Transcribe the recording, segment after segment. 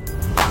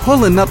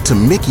Pulling up to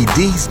Mickey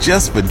D's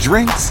just for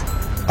drinks?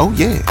 Oh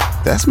yeah,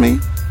 that's me.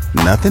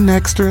 Nothing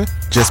extra,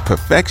 just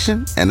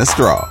perfection and a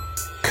straw.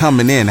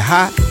 Coming in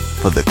hot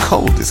for the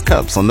coldest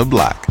cups on the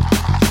block.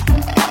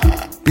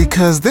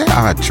 Because there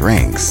are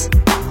drinks.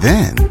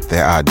 Then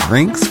there are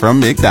drinks from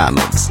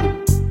McDonald's.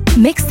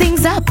 Mix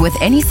things up with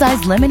any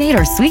size lemonade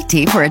or sweet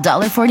tea for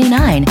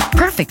 $1.49.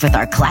 Perfect with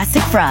our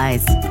classic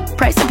fries.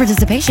 Price and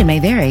participation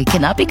may vary.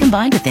 Cannot be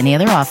combined with any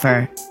other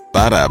offer.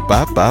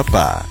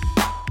 Ba-da-ba-ba-ba.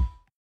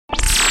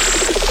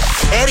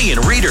 Eddie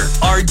and Reader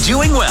are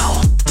doing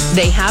well.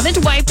 They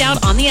haven't wiped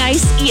out on the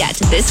ice yet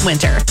this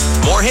winter.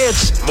 More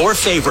hits, more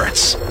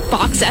favorites.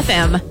 Fox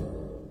FM.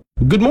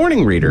 Good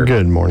morning, Reader.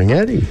 Good morning,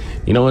 Eddie.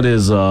 You know, it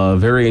is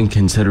very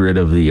inconsiderate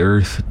of the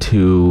Earth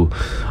to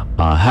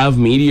have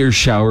meteor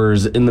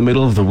showers in the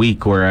middle of the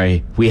week where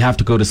we have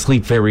to go to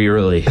sleep very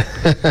early.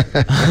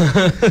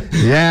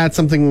 Yeah, it's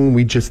something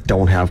we just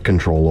don't have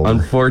control over.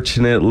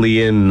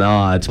 Unfortunately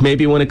not.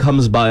 Maybe when it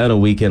comes by on a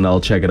weekend, I'll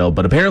check it out.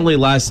 But apparently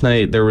last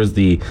night there was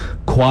the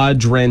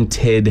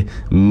quadrantid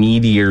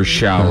meteor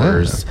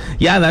showers.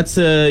 Yeah, that's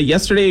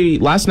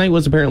last night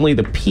was apparently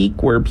the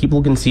peak where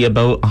people can see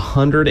about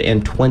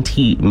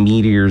 120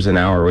 meteors an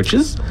hour, which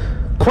is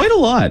quite a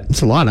lot.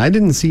 It's a lot. I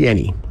didn't see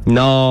any.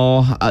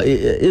 No,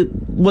 it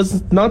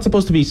was not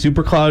supposed to be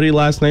super cloudy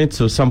last night,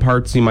 so some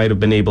parts you might have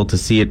been able to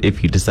see it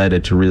if you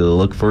decided to really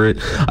look for it.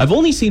 I've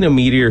only seen a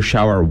meteor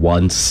shower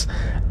once,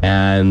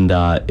 and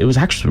it was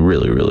actually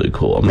really, really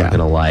cool. I'm not going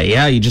to lie.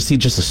 Yeah, you just see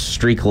a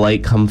streak of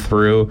light come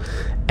through,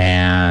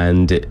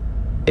 and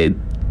it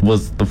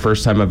was the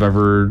first time I've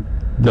ever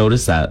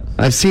noticed that.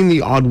 I've seen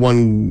the odd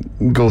one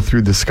go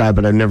through the sky,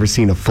 but I've never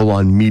seen a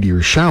full-on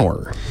meteor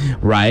shower.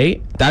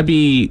 Right? That'd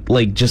be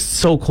just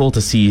so cool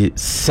to see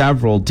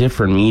several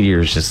different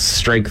meteors just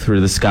strike through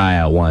the sky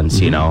at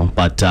once, you know.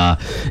 But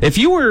if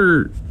you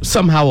were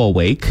somehow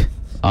awake,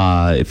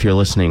 if you're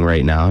listening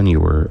right now and you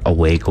were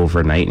awake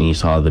overnight and you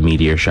saw the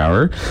meteor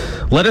shower,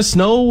 let us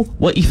know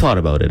what you thought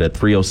about it at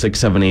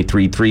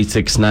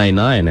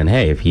 306-783-3699. And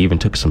hey, if you even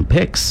took some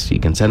pics, you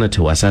can send it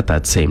to us at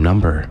that same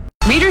number.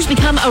 Reader's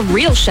become a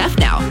real chef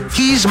now.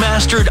 He's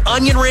mastered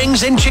onion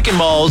rings and chicken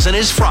balls in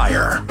his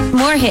fryer.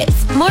 More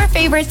hits, more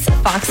favorites,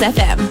 Fox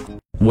FM.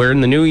 We're in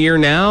the new year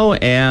now,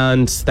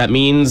 and that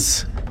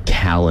means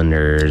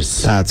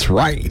calendars. That's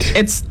right.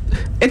 It's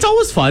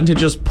always fun to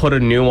just put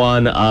a new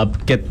one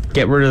up, get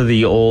rid of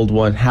the old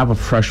one, have a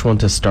fresh one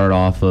to start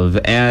off of.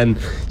 And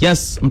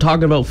yes, I'm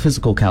talking about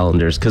physical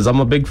calendars because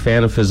I'm a big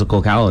fan of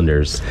physical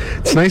calendars.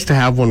 It's nice to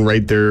have one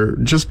right there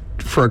just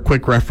for a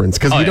quick reference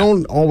because we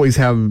don't always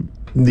have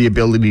the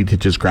ability to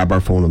just grab our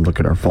phone and look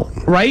at our phone.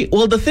 Right?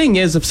 Well, the thing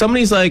is, if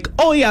somebody's like,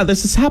 oh yeah,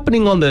 this is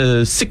happening on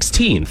the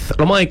 16th, and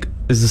I'm like,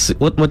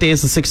 what day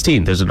is the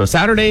 16th? Is it a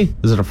Saturday?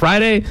 Is it a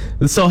Friday?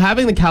 And so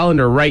having the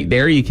calendar right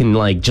there, you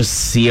can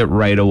just see it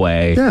right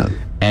away. Yeah.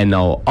 And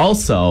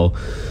also,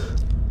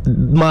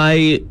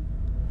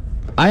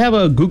 I have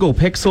a Google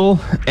Pixel,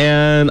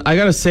 and I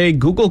gotta say,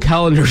 Google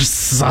calendars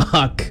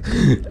suck.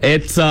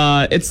 It's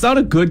not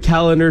a good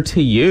calendar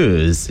to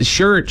use.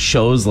 Sure, it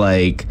shows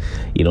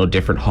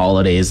different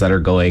holidays that are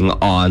going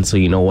on, so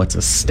you know what's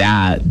a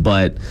stat.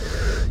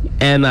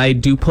 And I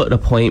do put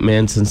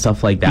appointments and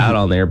stuff like that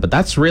on there, but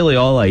that's really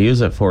all I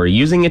use it for.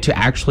 Using it to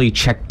actually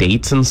check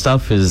dates and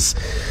stuff is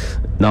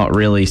not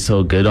really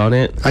so good on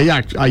it.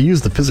 I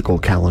use the physical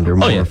calendar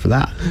more for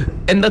that.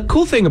 And the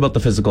cool thing about the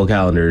physical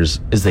calendars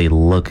is they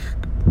look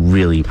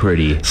really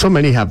pretty. So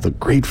many have the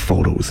great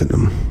photos in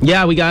them.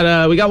 Yeah, we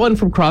got one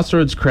from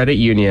Crossroads Credit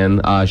Union.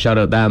 Shout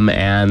out them,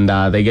 and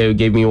they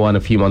gave me one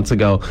a few months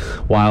ago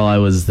while I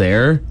was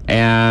there.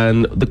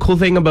 And the cool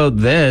thing about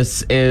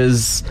this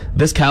is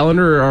this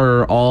calendar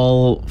are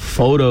all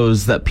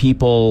photos that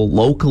people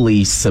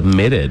locally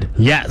submitted.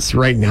 Yes,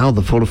 right now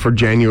the photo for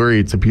January,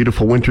 it's a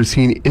beautiful winter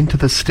scene into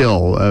the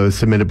still,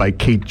 submitted by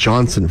Kate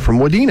Johnson from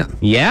Wadena.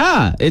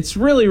 Yeah, it's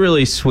really,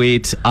 really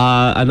sweet.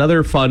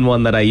 Another fun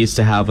one that I used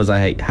to have was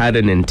I had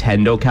a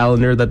Nintendo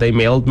calendar that they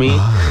mailed me,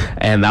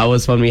 and that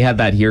was fun. We had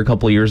that here a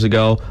couple years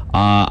ago.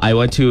 I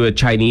went to a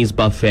Chinese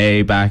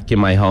buffet back in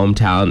my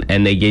hometown,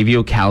 and they gave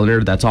you a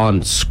calendar that's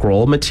on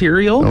scroll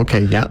material.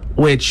 Okay, yeah.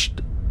 Which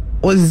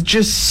was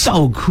just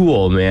so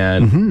cool,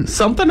 man.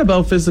 Something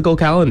about physical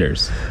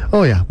calendars.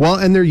 Oh, yeah. Well,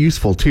 and they're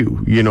useful,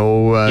 too.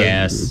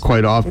 Yes.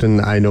 Quite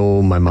often, I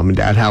know my mom and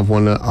dad have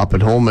one up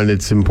at home, and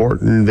it's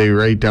important. They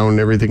write down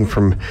everything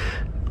from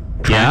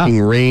tracking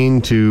rain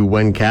to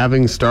when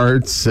calving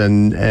starts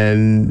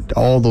and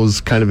all those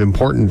kind of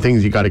important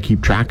things you got to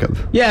keep track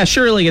of. Yeah,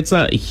 sure, it's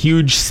not a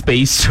huge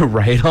space to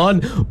write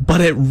on,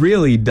 but it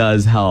really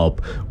does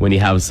help when you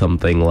have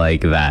something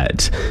like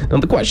that. Now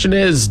the question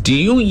is, do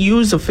you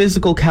use a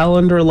physical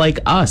calendar like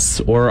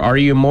us, or are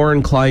you more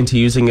inclined to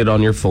using it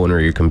on your phone or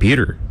your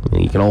computer?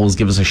 You can always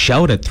give us a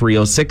shout at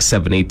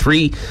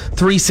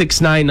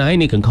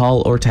 306-783-3699. You can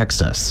call or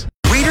text us.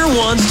 Reader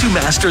wants to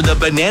master the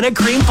banana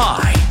cream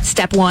pie.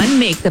 Step 1,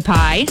 make the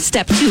pie.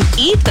 Step 2,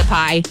 eat the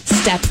pie.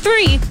 Step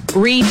 3,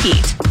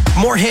 repeat.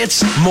 More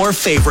hits, more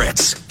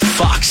favorites.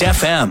 Fox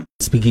FM.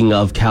 Speaking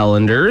of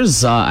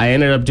calendars, I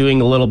ended up doing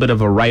a little bit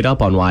of a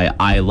write-up on why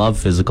I love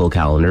physical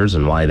calendars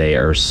and why they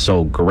are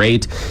so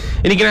great.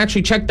 And you can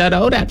actually check that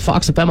out at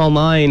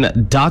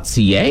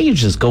foxfmonline.ca. You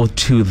just go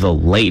to the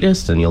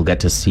latest and you'll get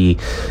to see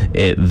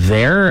it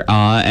there.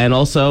 And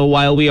also,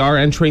 while we are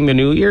entering the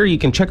new year, you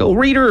can check out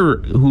Reader,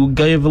 who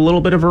gave a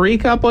little bit of a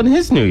recap on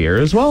his new year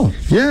as well.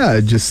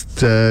 Yeah, just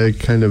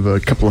kind of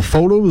a couple of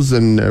photos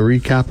and a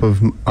recap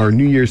of our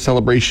New Year's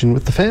celebration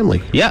with the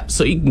family. Yeah,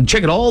 so you can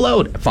check it all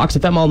out at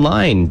foxfmonline.ca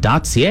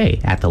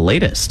at the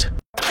latest.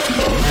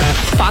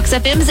 Fox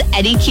FM's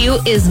Eddie Q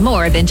is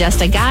more than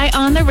just a guy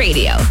on the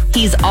radio.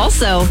 He's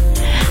also...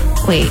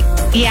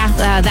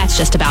 that's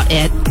just about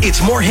it.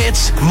 It's more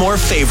hits, more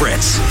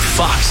favorites.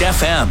 Fox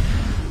FM.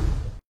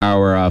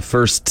 Our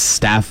first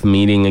staff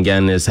meeting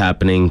again is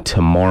happening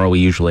tomorrow. We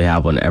usually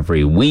have one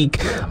every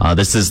week.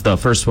 This is the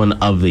first one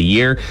of the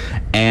year.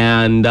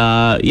 And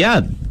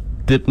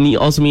that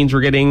also means we're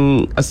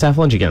getting a staff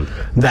lunch again.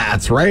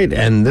 That's right.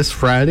 And this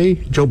Friday,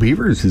 Joe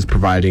Beavers is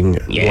providing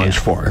lunch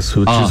for us,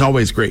 which is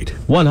always great.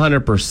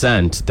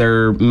 100%.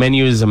 Their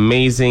menu is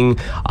amazing.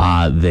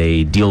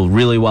 They deal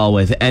really well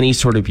with any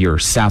sort of your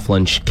staff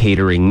lunch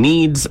catering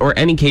needs or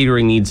any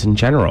catering needs in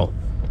general.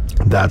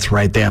 That's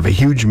right. They have a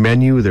huge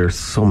menu. There's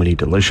so many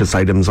delicious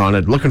items on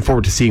it. Looking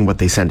forward to seeing what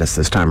they send us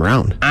this time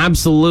around.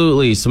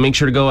 Absolutely. So make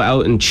sure to go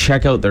out and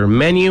check out their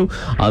menu.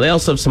 They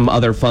also have some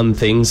other fun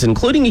things,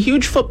 including a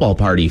huge football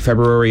party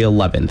February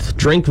 11th.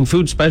 Drink and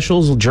food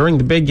specials during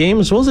the big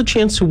game, as well as a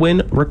chance to win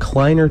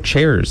recliner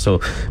chairs.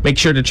 So make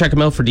sure to check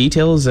them out for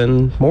details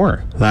and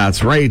more.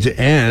 That's right.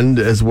 And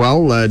as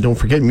well, don't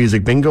forget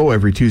Music Bingo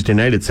every Tuesday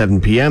night at 7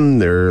 p.m.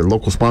 Their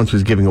local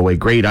sponsors giving away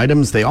great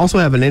items. They also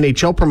have an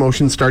NHL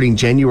promotion starting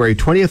January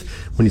 20th.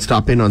 When you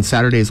stop in on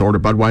Saturdays, order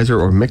Budweiser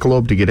or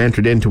Michelob to get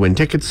entered in to win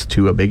tickets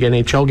to a big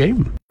NHL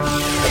game.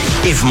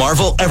 If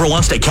Marvel ever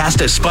wants to cast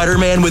a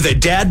Spider-Man with a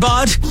dad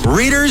bod,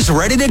 Reader's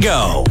ready to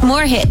go.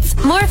 More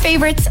hits, more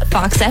favorites,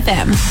 Fox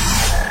FM.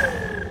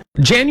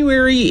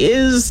 January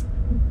is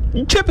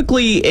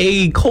typically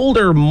a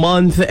colder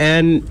month,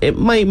 and it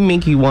might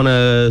make you want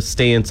to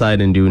stay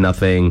inside and do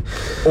nothing.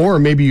 Or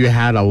maybe you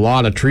had a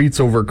lot of treats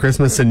over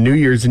Christmas and New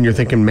Year's, and you're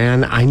thinking,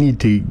 man, I need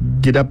to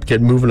get up,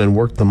 get moving, and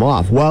work them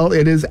off. Well,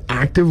 it is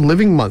Active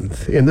Living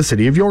Month in the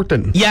city of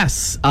Yorkton.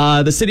 Yes,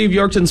 the city of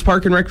Yorkton's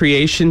Park and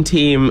Recreation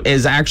team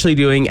is actually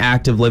doing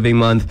Active Living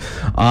Month,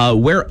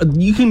 where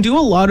you can do a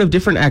lot of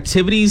different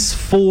activities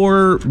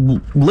for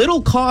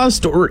little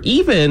cost or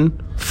even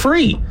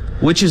free,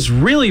 which is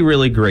really,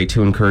 really great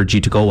to encourage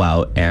you to go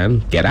out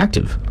and get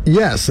active.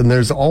 Yes, and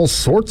there's all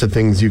sorts of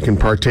things you can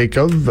partake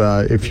of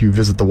if you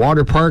visit the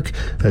water park.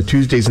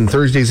 Tuesdays and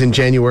Thursdays in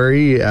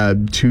January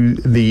to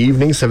the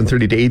evening,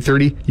 7:30 to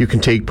 8:30, you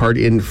can take part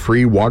in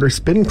free water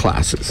spin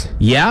classes.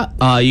 Yeah,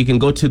 you can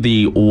go to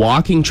the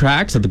walking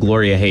tracks at the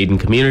Gloria Hayden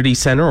Community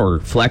Center or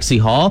Flexi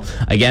Hall.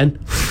 Again,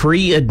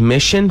 free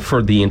admission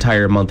for the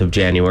entire month of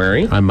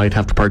January. I might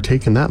have to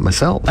partake in that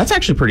myself. That's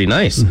actually pretty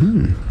nice.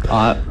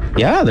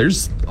 Mm-hmm.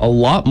 There's a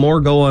lot more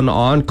going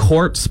on.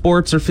 Court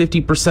sports are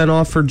 50%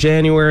 off for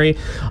January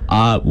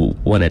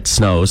when it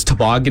snows.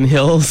 Toboggan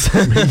hills.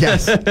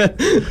 Yes.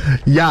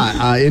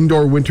 Yeah,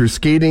 indoor winter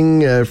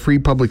skating, free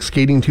public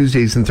skating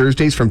Tuesdays and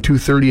Thursdays from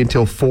 2:30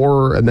 until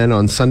 4, and then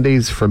on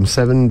Sundays from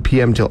 7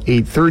 p.m. till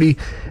 8:30.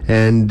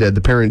 And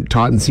the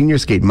parent-taught and senior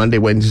skate Monday,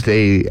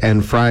 Wednesday,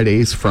 and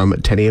Fridays from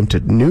 10 a.m. to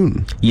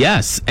noon.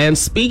 Yes, and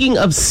speaking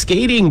of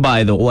skating,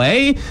 by the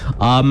way,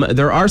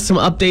 there are some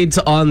updates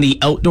on the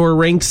outdoor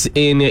rinks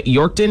in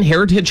Yorkton.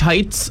 Heritage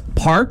Heights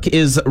Park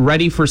is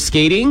ready for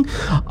skating.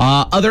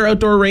 Other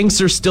outdoor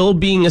rinks are still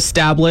being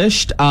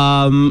established,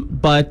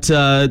 but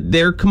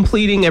they're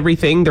completing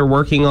everything. They're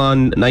working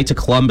on Knights of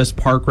Columbus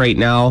Park right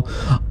now.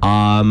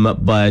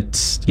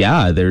 But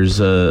yeah,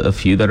 there's a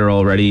few that are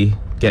already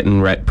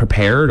getting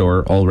prepared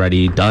or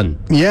already done.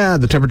 Yeah,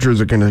 the temperatures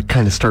are going to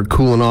kind of start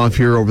cooling off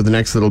here over the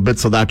next little bit,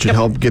 so that should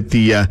help get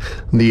the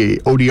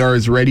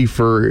ODRs ready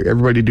for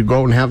everybody to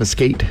go and have a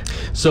skate.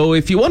 So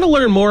if you want to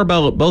learn more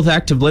about both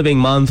Active Living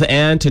Month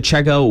and to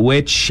check out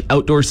which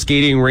outdoor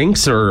skating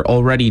rinks are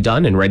already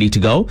done and ready to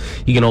go,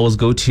 you can always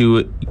go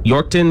to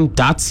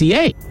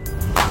yorkton.ca.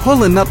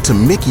 Pulling up to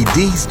Mickey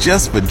D's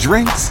just for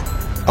drinks?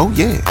 Oh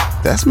yeah,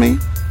 that's me.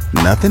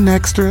 Nothing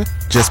extra,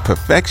 just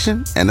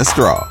perfection and a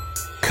straw.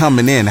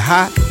 Coming in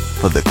hot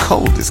for the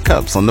coldest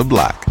cups on the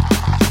block.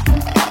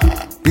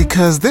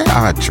 Because there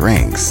are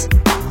drinks.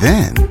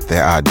 Then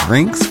there are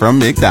drinks from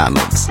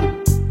McDonald's.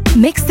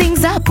 Mix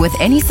things up with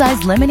any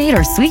size lemonade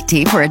or sweet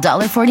tea for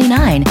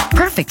 $1.49.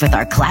 Perfect with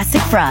our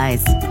classic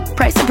fries.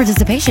 Price and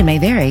participation may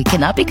vary.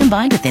 Cannot be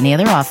combined with any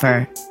other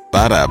offer.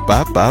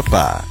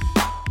 Ba-da-ba-ba-ba.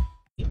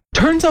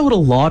 Turns out a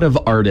lot of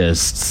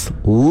artists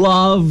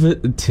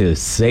love to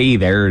say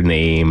their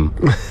name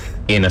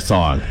in a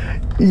song.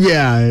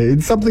 Yeah,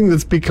 it's something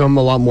that's become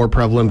a lot more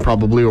prevalent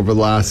probably over the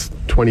last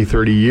 20,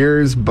 30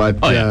 years,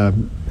 but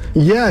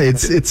Yeah,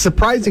 it's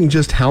surprising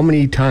just how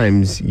many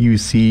times you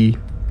see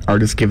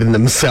artists giving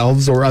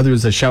themselves or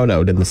others a shout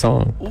out in the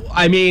song.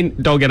 I mean,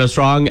 don't get us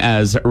wrong,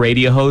 as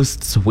radio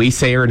hosts, we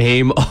say her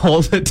name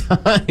all the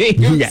time.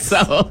 Yes.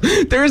 So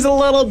there's a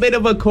little bit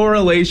of a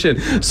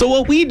correlation. So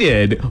what we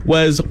did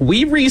was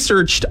we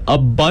researched a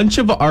bunch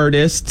of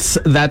artists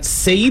that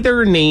say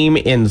their name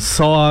in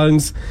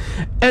songs,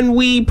 and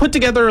we put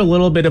together a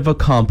little bit of a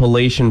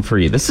compilation for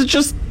you. This is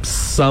just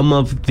some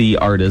of the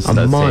artists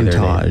that say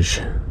their name.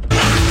 Montage.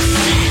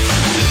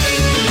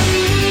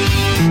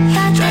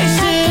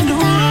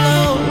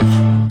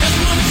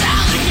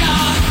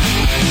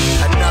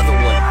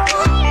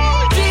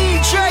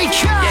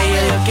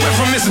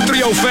 From Mr.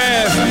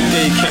 305,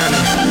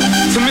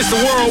 to Mr.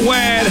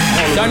 Worldwide,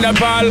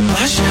 Thunderball.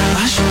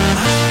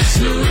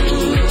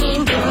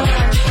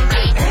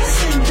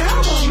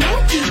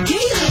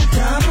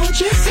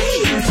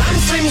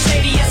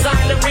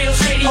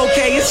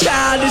 Okay, it's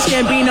childish,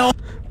 can't be no.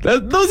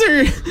 Those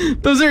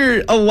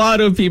are a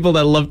lot of people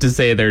that love to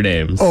say their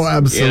names. Oh,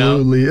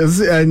 absolutely.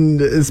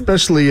 And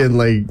especially in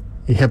like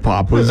hip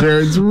hop,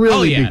 it's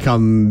really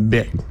become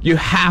big. You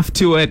have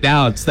to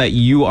announce that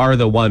you are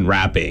the one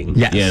rapping.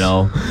 Yes. You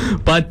know?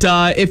 But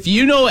if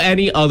you know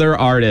any other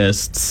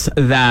artists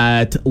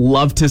that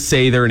love to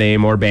say their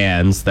name, or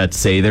bands that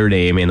say their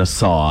name in a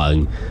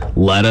song,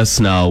 let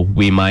us know.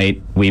 We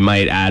might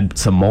add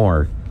some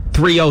more.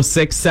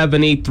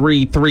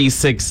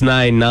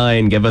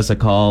 306-783-3699. Give us a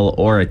call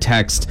or a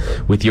text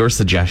with your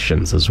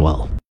suggestions as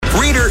well.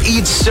 Reader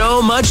eats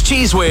so much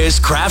Cheese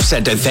Whiz, Kraft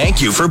sent to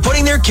thank you for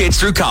putting their kids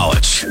through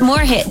college. More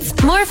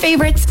hits, more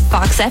favorites,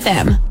 Fox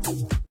FM.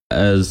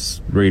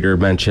 As Reader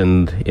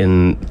mentioned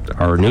in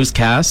our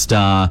newscast,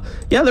 there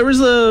was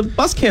a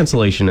bus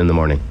cancellation in the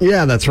morning.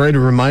 Yeah, that's right. A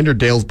reminder,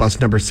 Dale's bus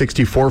number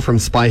 64 from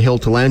Spy Hill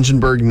to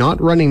Langenberg not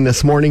running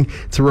this morning.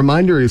 It's a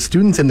reminder of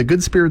students in the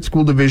Good Spirit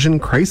School Division,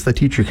 Christ the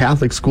Teacher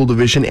Catholic School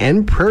Division,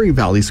 and Prairie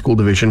Valley School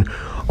Division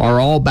are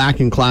all back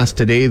in class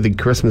today. The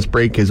Christmas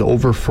break is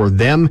over for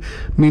them.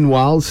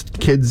 Meanwhile,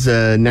 kids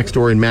next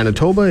door in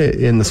Manitoba,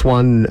 in the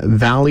Swan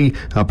Valley,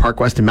 Park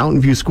West and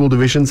Mountain View School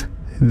Divisions,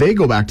 they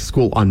go back to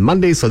school on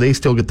Monday, so they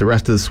still get the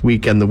rest of this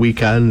week and the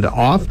weekend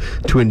off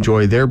to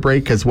enjoy their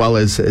break, as well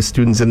as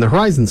students in the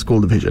Horizon School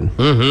Division.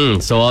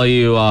 Mm-hmm. So all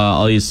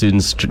you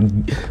students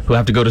who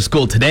have to go to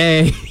school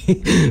today,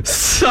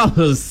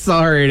 so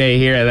sorry to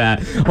hear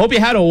that. Hope you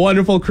had a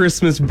wonderful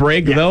Christmas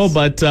break, though.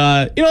 But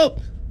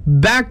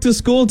back to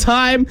school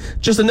time,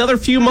 just another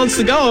few months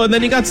to go, and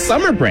then you got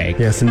summer break.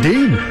 Yes,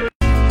 indeed.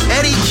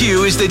 Eddie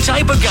Q is the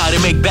type of guy to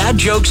make bad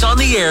jokes on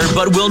the air,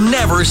 but will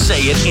never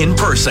say it in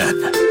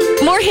person.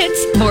 More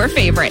hits, more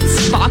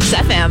favorites, Fox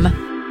FM.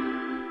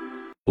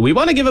 We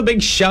want to give a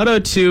big shout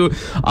out to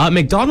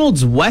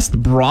McDonald's West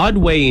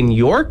Broadway in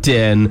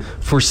Yorkton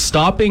for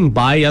stopping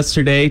by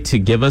yesterday to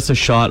give us a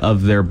shot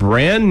of their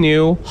brand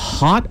new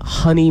Hot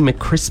Honey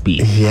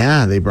McCrispy.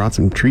 Yeah, they brought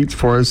some treats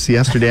for us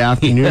yesterday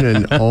afternoon,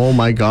 and oh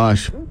my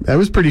gosh, that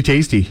was pretty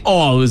tasty.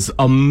 Oh, it was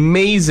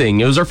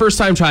amazing. It was our first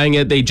time trying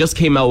it. They just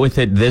came out with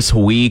it this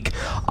week,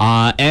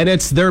 and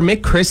it's their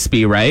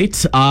McCrispy,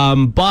 right?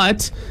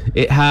 But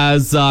it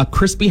has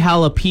crispy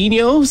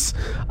jalapenos,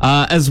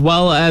 as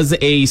well as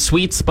a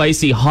sweet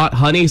spicy hot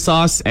honey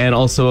sauce, and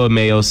also a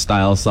mayo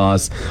style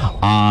sauce.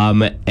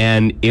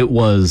 And it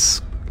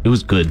was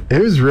good.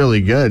 It was really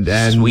good.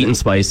 And sweet and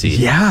spicy.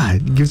 Yeah,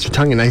 it gives your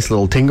tongue a nice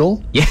little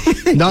tingle. Yeah.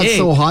 Not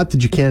so hot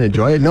that you can't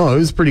enjoy it. No, it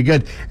was pretty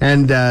good.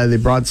 And they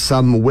brought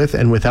some with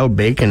and without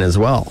bacon as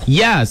well.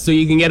 Yeah, so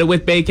you can get it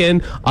with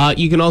bacon.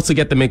 You can also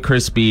get the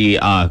McCrispy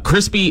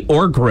crispy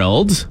or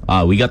grilled.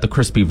 We got the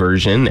crispy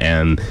version,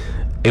 and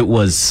it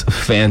was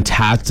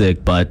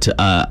fantastic. But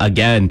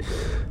again,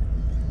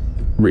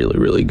 really,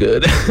 really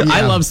good. Yeah.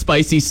 I love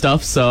spicy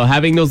stuff, so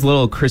having those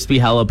little crispy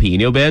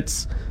jalapeno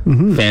bits,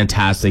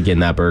 fantastic in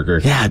that burger.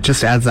 Yeah, it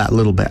just adds that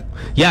little bit.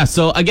 Yeah,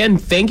 so again,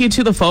 thank you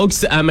to the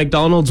folks at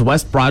McDonald's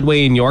West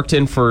Broadway in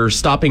Yorkton for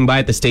stopping by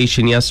at the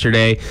station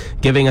yesterday,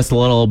 giving us a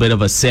little bit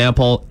of a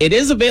sample. It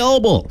is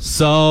available,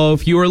 so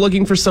if you are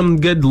looking for some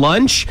good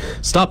lunch,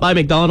 stop by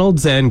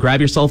McDonald's and grab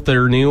yourself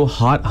their new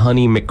Hot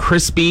Honey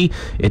McCrispy.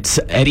 It's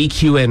Eddie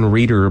Q and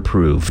Reader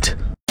approved.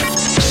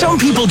 Some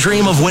people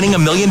dream of winning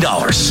 $1 million.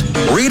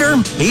 Reader,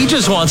 he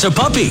just wants a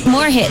puppy.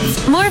 More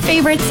hits, more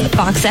favorites,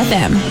 Fox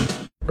FM.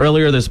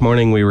 Earlier this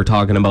morning, we were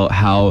talking about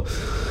how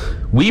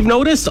we've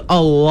noticed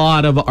a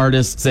lot of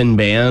artists and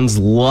bands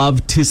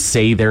love to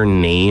say their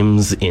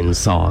names in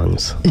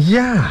songs.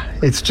 Yeah,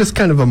 it's just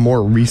kind of a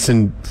more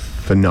recent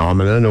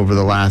phenomenon over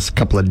the last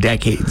couple of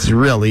decades,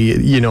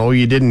 really. You know,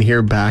 you didn't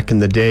hear back in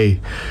the day,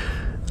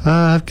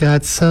 I've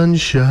got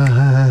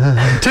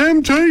sunshine,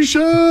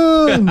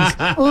 temptations on a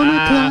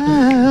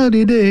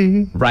cloudy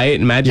day.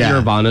 Right? Imagine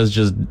Nirvana's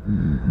just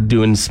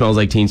doing Smells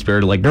Like Teen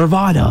Spirit, like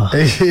Nirvana.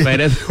 Right?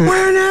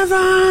 We're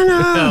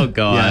Nirvana! Oh,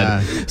 God.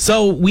 Yeah.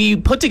 So we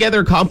put together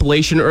a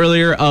compilation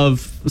earlier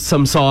of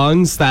some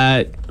songs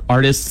that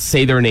artists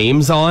say their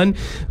names on.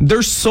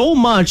 There's so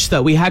much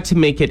that we had to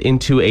make it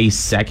into a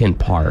second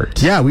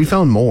part. Yeah, we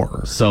found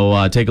more.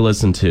 So take a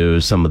listen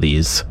to some of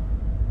these.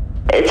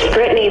 It's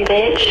Britney,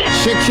 bitch.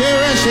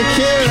 Shakira.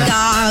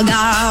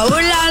 Gaga, ooh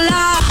la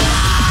la.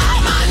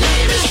 My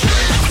name is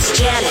It's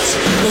Janet,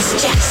 Miss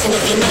Jackson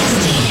if you're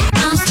nasty.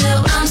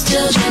 I'm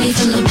still Jenny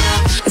from the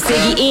block.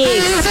 Ziggy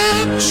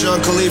Iggs.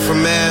 Sean Khalifa,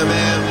 man.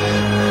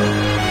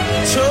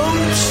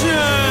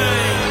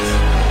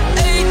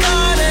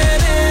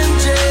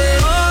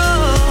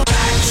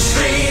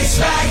 Backstreet's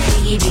back.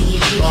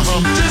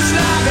 Just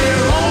like a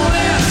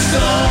rolling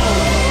stone.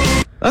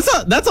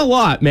 That's a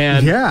lot,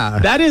 man. Yeah.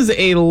 That is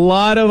a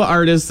lot of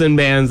artists and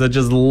bands that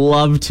just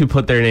love to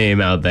put their name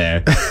out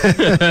there.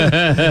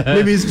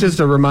 Maybe it's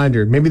just a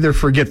reminder. Maybe they're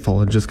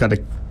forgetful and just got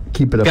to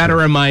keep it up. Got to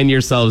remind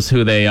yourselves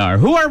who they are.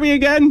 Who are we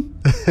again?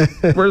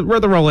 we're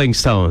the Rolling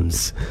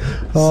Stones.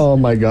 Oh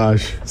my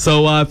gosh.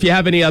 So if you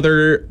have any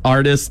other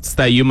artists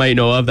that you might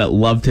know of that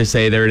love to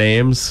say their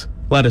names,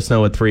 let us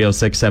know at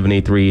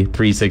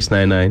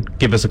 306-783-3699.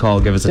 Give us a call,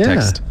 give us a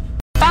text.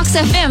 Fox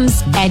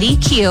FM's Eddie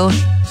Q.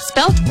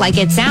 Spelt like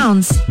it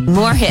sounds.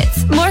 More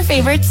hits, more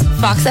favorites,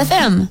 Fox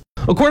FM.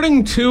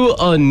 According to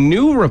a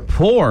new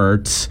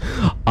report,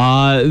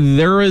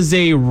 there is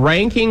a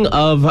ranking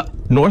of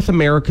North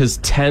America's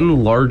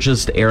 10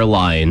 largest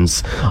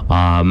airlines.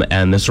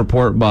 And this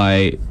report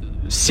by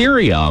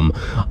Cirium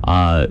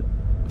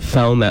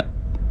found that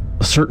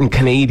a certain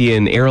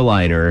Canadian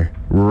airliner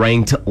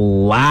ranked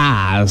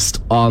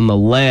last on the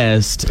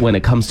list when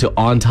it comes to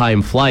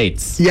on-time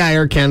flights. Yeah,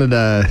 Air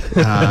Canada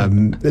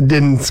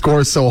didn't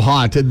score so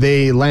hot.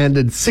 They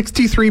landed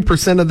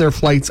 63% of their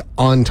flights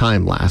on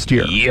time last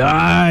year.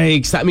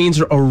 Yikes. That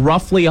means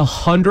roughly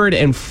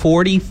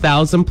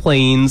 140,000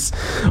 planes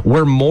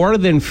were more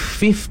than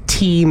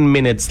 15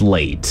 minutes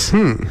late.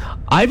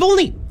 I've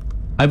only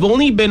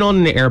been on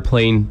an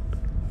airplane,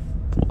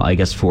 well, I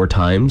guess 3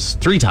 times.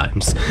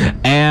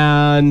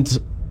 And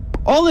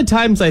all the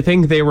times I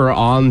think they were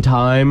on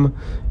time,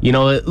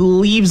 it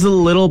leaves a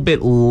little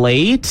bit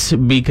late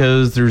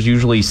because there's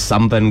usually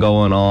something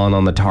going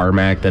on the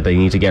tarmac that they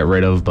need to get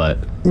rid of, but...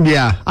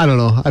 Yeah, I don't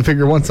know. I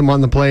figure once I'm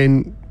on the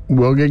plane,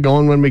 we'll get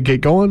going when we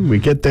get going. We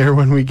get there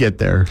when we get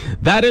there.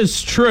 That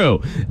is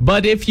true.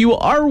 But if you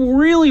are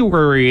really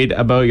worried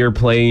about your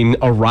plane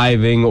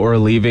arriving or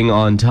leaving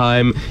on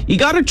time, you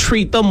got to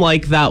treat them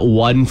like that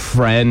one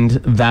friend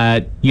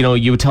that,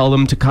 you tell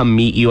them to come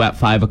meet you at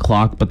 5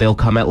 o'clock, but they'll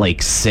come at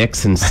like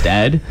 6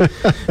 instead.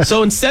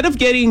 So instead of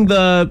getting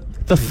the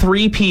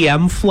 3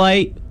 p.m.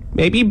 flight,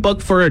 maybe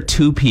book for a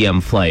 2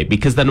 p.m. flight,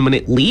 because then when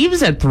it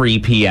leaves at 3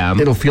 p.m.,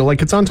 it'll feel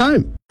like it's on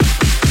time.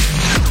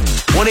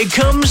 When it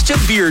comes to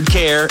beard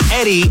care,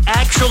 Eddie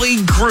actually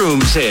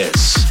grooms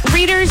his.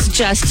 Readers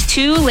just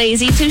too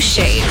lazy to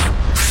shave.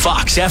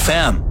 Fox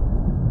FM.